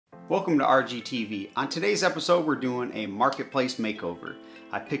Welcome to RGTV. On today's episode, we're doing a marketplace makeover.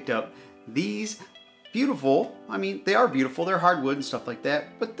 I picked up these beautiful, they are beautiful, they're hardwood and stuff like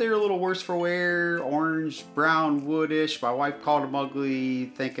that, but they're a little worse for wear, orange, brown, woodish. My wife called them ugly,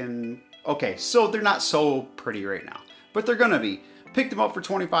 thinking, okay, so they're not so pretty right now, but they're gonna be. Picked them up for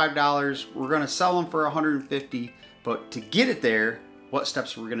 $25. We're gonna sell them for $150, but to get it there, what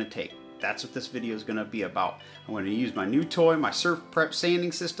steps we're gonna take? That's what this video is gonna be about. I'm gonna use my new toy, my SurfPrep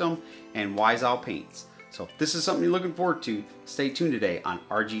sanding system, and Wise Owl paints. So if this is something you're looking forward to, stay tuned today on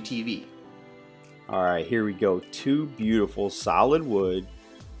RGTV. All right, here we go. Two beautiful solid wood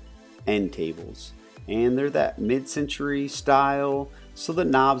end tables. And they're that mid-century style, so the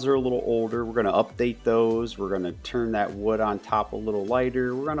knobs are a little older. We're gonna update those. We're gonna turn that wood on top a little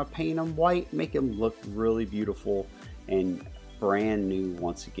lighter. We're gonna paint them white, make them look really beautiful and brand new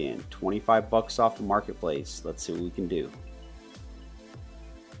once again. 25 bucks off the marketplace. Let's see what we can do.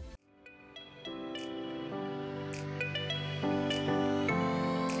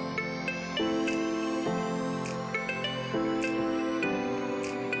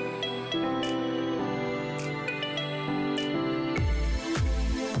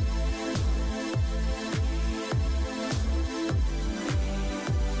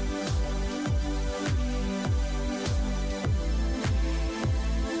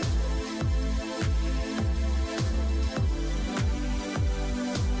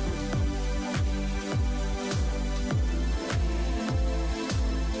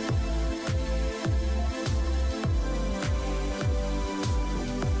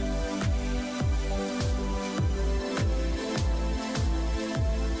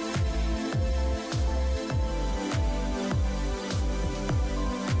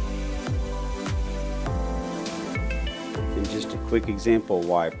 Just a quick example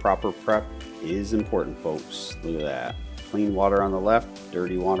why proper prep is important, folks. Look at that. Clean water on the left,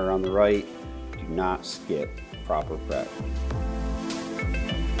 dirty water on the right. Do not skip proper prep.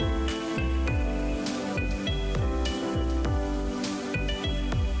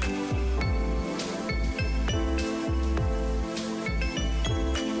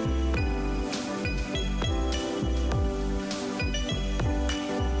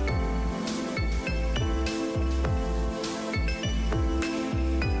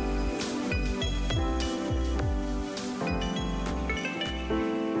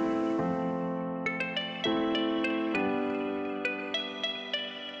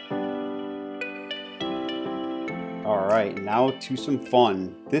 Alright, now to some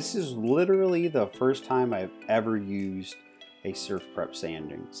fun. This is literally the first time I've ever used a SurfPrep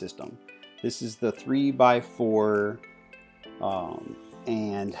sanding system. This is the 3x4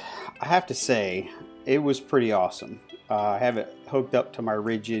 and I have to say it was pretty awesome. I have it hooked up to my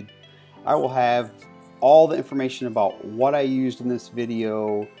rigid. I will have all the information about what I used in this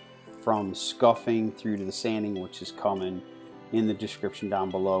video, from scuffing through to the sanding, which is coming, in the description down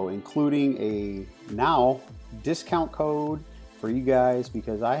below, including a now discount code for you guys,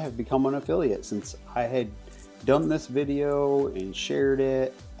 because I have become an affiliate since I had done this video and shared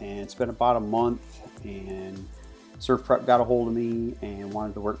it, and it's been about a month, and SurfPrep got a hold of me and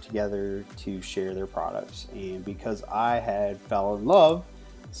wanted to work together to share their products. And because I had fell in love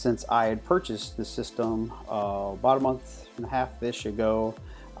since I had purchased the system about a month and a half-ish ago,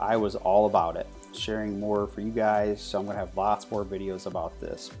 I was all about it, sharing more for you guys. So I'm gonna have lots more videos about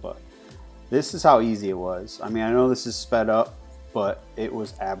this, but this is how easy it was. I know this is sped up, but it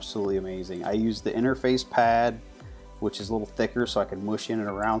was absolutely amazing. I used the interface pad, which is a little thicker so I could mush in and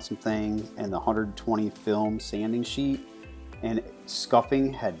around some things, and the 120 film sanding sheet, and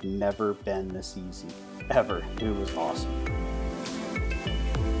scuffing had never been this easy, ever. It was awesome.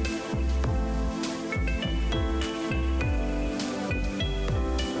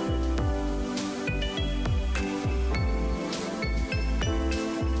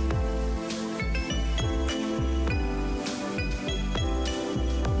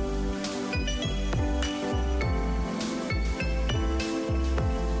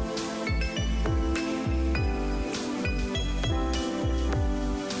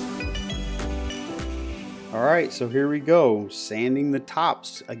 Alright, so here we go, sanding the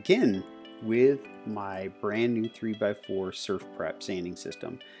tops again with my brand new 3x4 SurfPrep sanding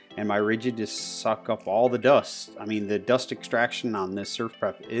system. And my rigid just suck up all the dust. The dust extraction on this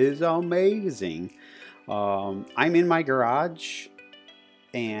SurfPrep is amazing. I'm in my garage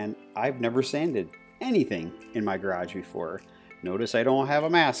and I've never sanded anything in my garage before. Notice I don't have a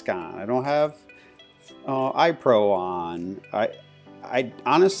mask on. I don't have eye pro on. I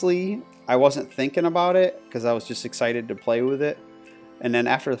honestly, I wasn't thinking about it because I was just excited to play with it. And then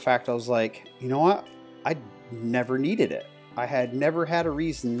after the fact, I was like, you know what? I never needed it. I had never had a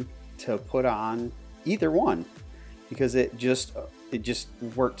reason to put on either one, because it just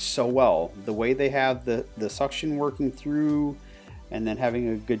worked so well. The way they have the suction working through, and then having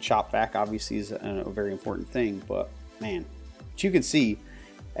a good chop back obviously is a very important thing. But man, but you can see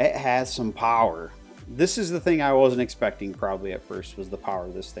it has some power. This is the thing I wasn't expecting probably at first, was the power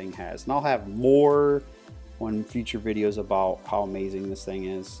this thing has. And I'll have more on future videos about how amazing this thing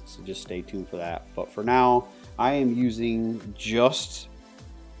is, so just stay tuned for that. But for now, I am using just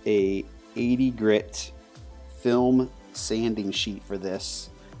a 80 grit film sanding sheet for this,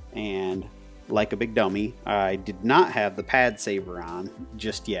 and like a big dummy, I did not have the pad saver on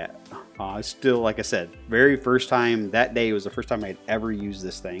just yet. Still, like I said, very first time, that day was the first time I'd ever used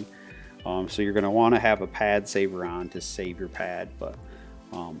this thing. So you're going to want to have a pad saver on to save your pad, but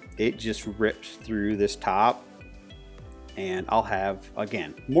it just ripped through this top. And I'll have,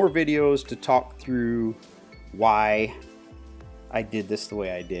 again, more videos to talk through why I did this the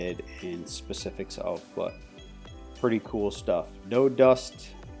way I did and specifics of, but pretty cool stuff. No dust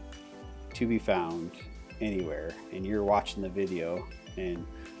to be found anywhere. And you're watching the video, and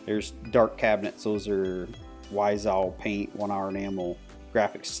there's dark cabinets. Those are Wiseowl paint 1 hour enamel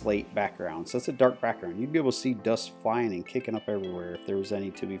graphic slate background, so it's a dark background. You'd be able to see dust flying and kicking up everywhere if there was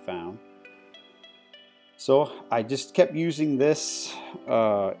any to be found. So I just kept using this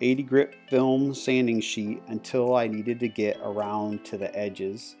 80 grit film sanding sheet until I needed to get around to the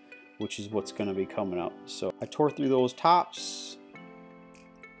edges, which is what's going to be coming up. So I tore through those tops,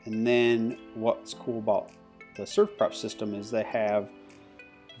 and then what's cool about the SurfPrep system is they have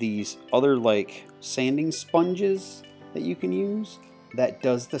these other like sanding sponges that you can use that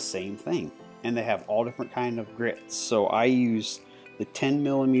does the same thing, and they have all different kind of grits. So I use the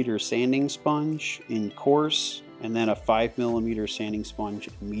 10mm sanding sponge in coarse, and then a 5mm sanding sponge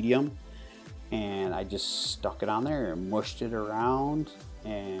in medium, and I just stuck it on there and mushed it around,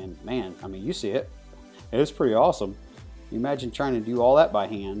 and man, I mean, you see it, it's pretty awesome. You imagine trying to do all that by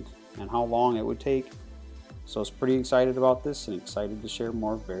hand and how long it would take. So I was pretty excited about this, and excited to share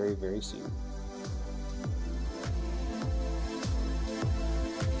more very, very soon.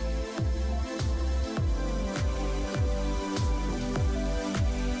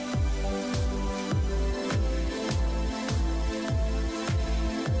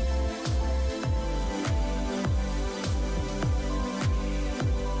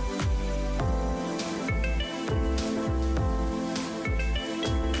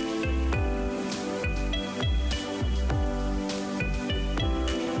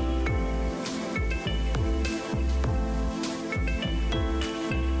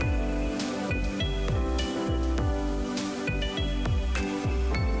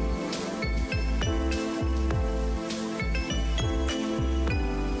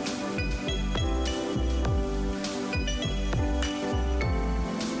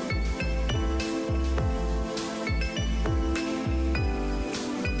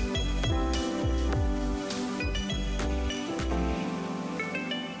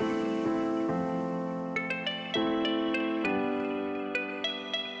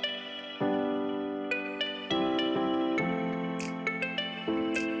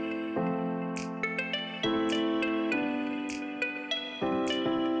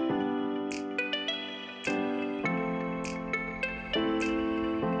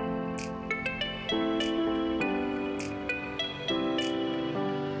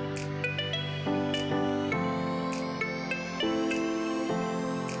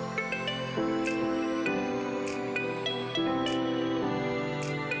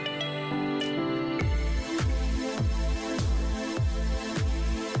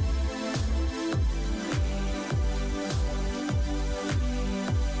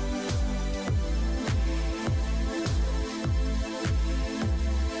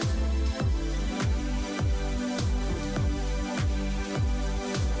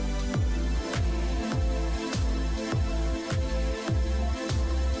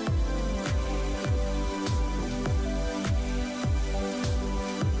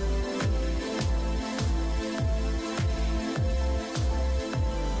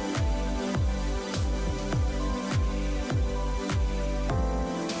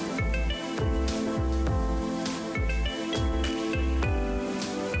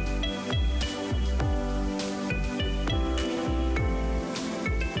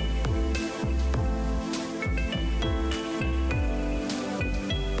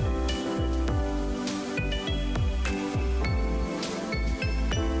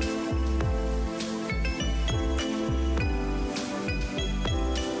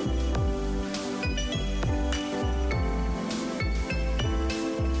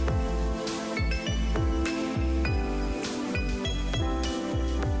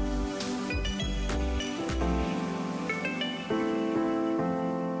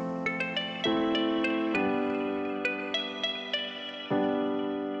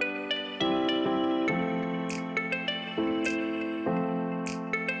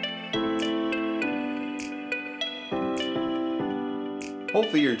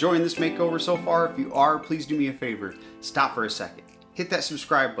 Hopefully you're enjoying this makeover so far. If you are, please do me a favor. Stop for a second. Hit that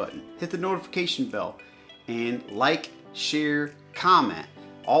subscribe button. Hit the notification bell. And like, share, comment.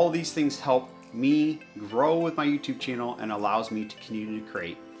 All of these things help me grow with my YouTube channel and allows me to continue to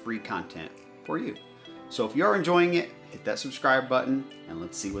create free content for you. So if you are enjoying it, hit that subscribe button and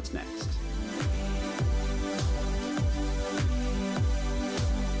let's see what's next.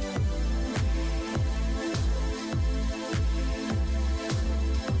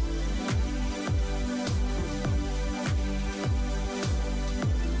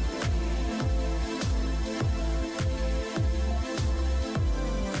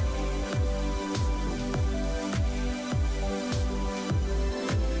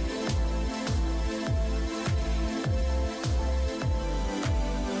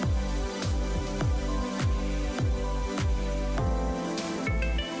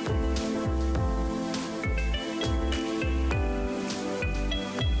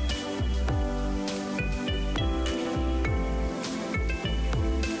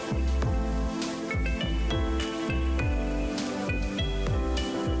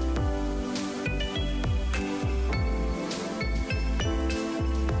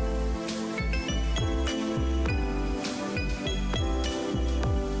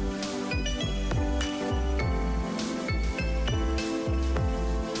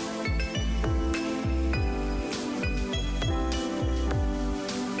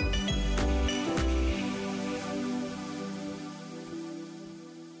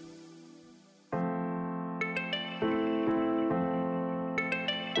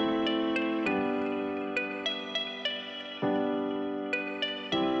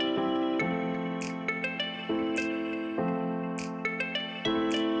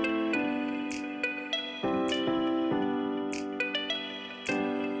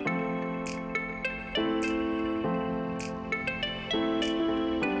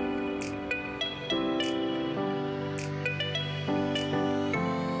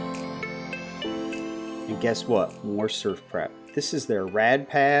 And guess what? More SurfPrep. This is their Rad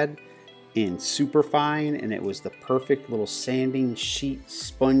Pad in Superfine, and it was the perfect little sanding sheet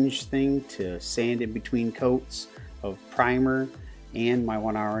sponge thing to sand in between coats of primer and my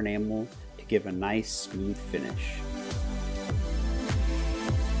 1 hour enamel to give a nice smooth finish.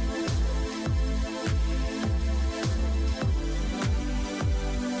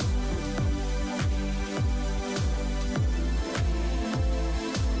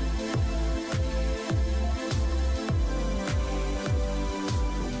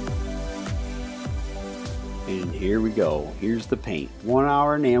 And here we go. Here's the paint. 1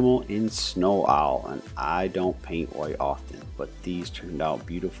 hour enamel in Snow Owl. And I don't paint white often, but these turned out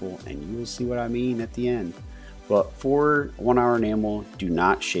beautiful, and you will see what I mean at the end. But for 1 hour enamel, do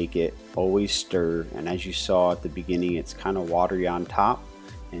not shake it. Always stir. And as you saw at the beginning, it's kind of watery on top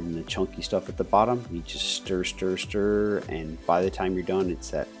and the chunky stuff at the bottom. You just stir, stir, stir. And by the time you're done, it's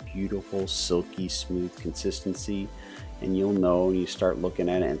that beautiful, silky, smooth consistency. And you'll know when you start looking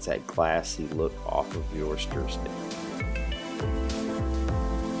at it, it's that glassy look off of your stir stick.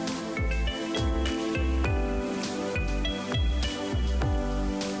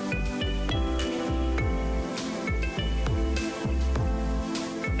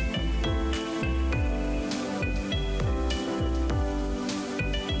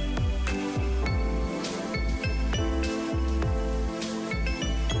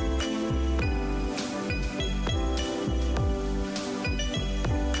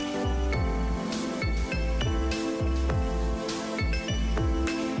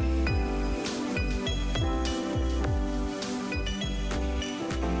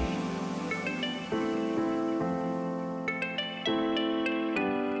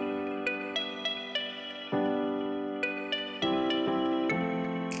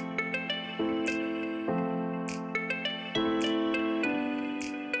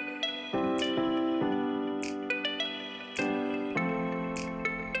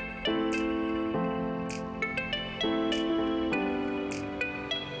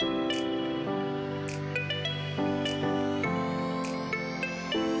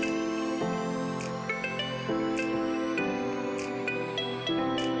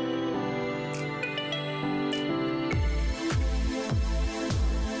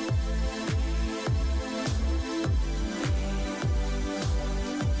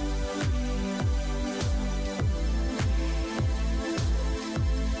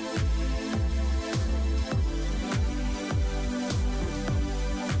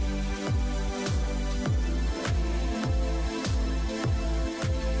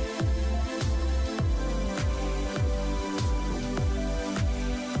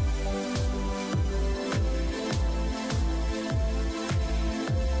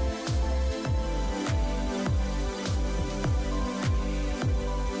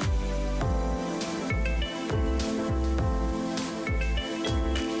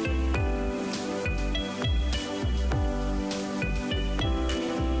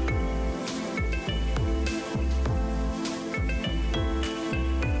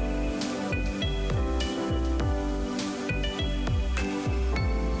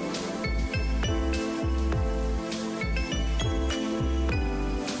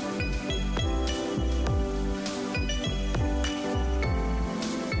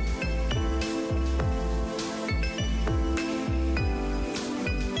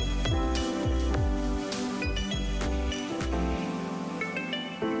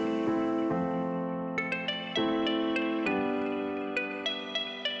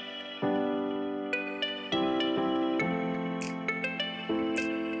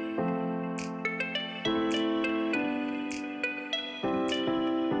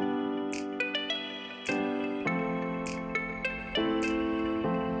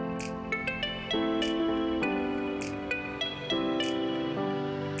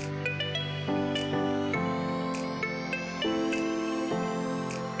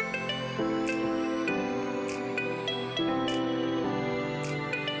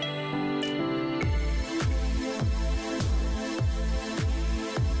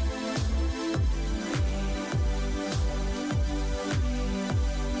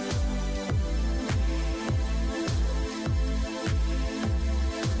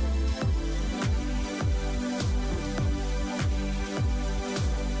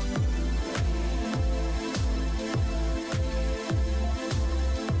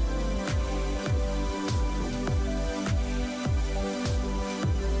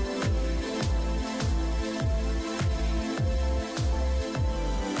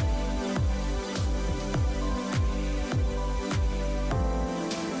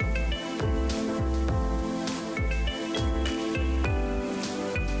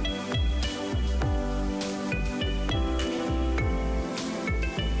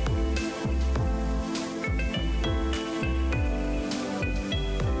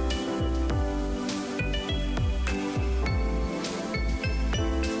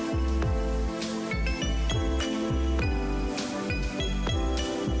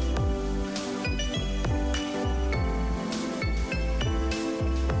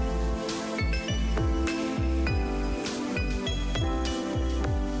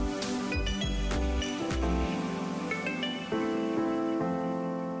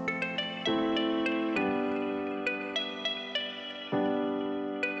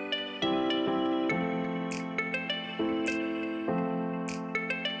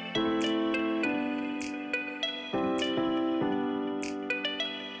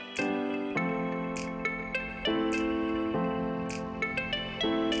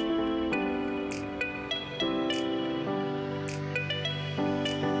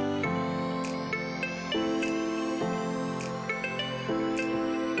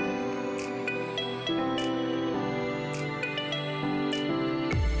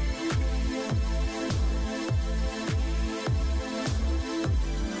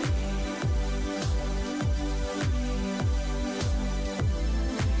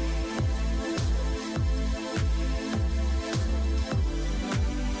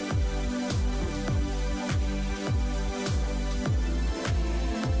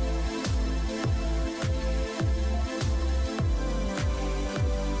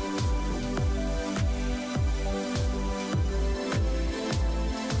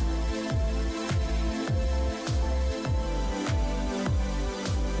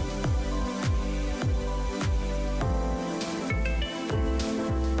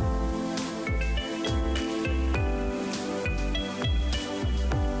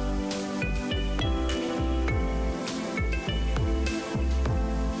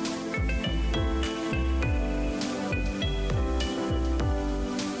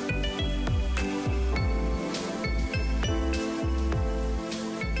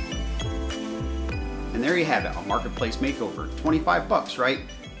 there you have it, a marketplace makeover. 25 bucks, right?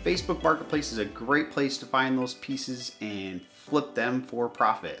 Facebook Marketplace is a great place to find those pieces and flip them for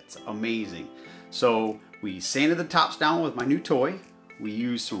profit. It's amazing. So we sanded the tops down with my new toy. We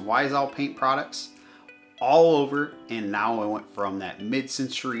used some Wise-Owl paint products all over, and now I went from that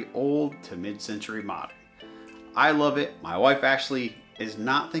mid-century old to mid-century modern. I love it. My wife actually is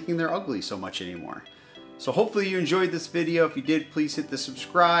not thinking they're ugly so much anymore. So hopefully you enjoyed this video. If you did, please hit the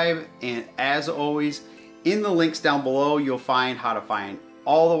subscribe. And as always, in the links down below, you'll find how to find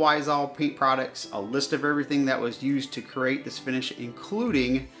all the Wise-Owl paint products, a list of everything that was used to create this finish,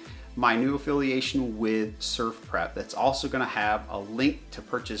 including my new affiliation with SurfPrep. That's also gonna have a link to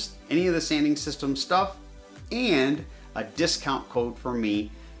purchase any of the sanding system stuff and a discount code for me,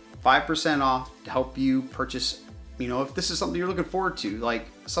 5% off, to help you purchase, you know, if this is something you're looking forward to, like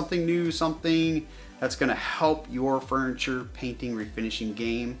something new, something that's gonna help your furniture painting, refinishing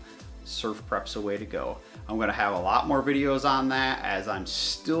game. SurfPrep's a way to go. I'm gonna have a lot more videos on that as I'm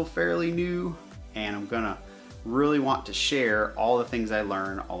still fairly new, and I'm gonna really want to share all the things I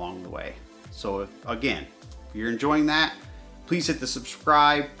learn along the way. So again, if you're enjoying that, please hit the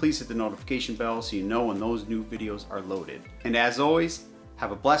subscribe, please hit the notification bell so you know when those new videos are loaded. And as always,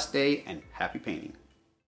 have a blessed day and happy painting.